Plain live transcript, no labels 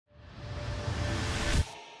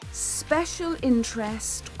Special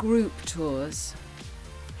interest group tours,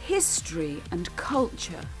 history and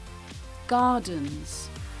culture, gardens,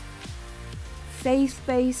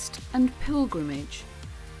 faith-based and pilgrimage,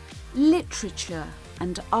 literature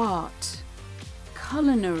and art,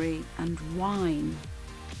 culinary and wine,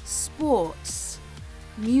 sports,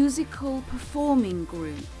 musical performing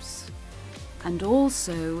groups, and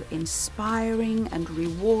also inspiring and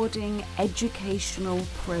rewarding educational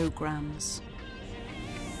programs.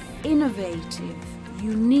 Innovative,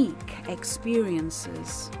 unique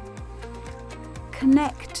experiences.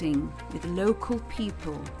 Connecting with local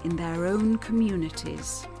people in their own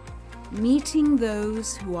communities. Meeting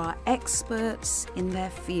those who are experts in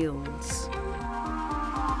their fields.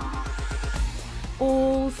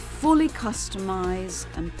 All fully customized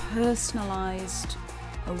and personalized,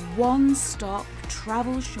 a one-stop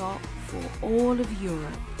travel shop for all of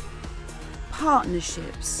Europe.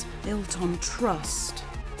 Partnerships built on trust.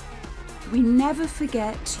 We never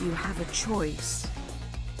forget you have a choice.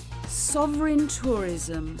 Sovereign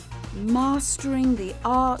tourism, mastering the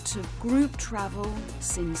art of group travel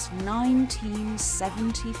since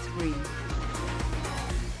 1973.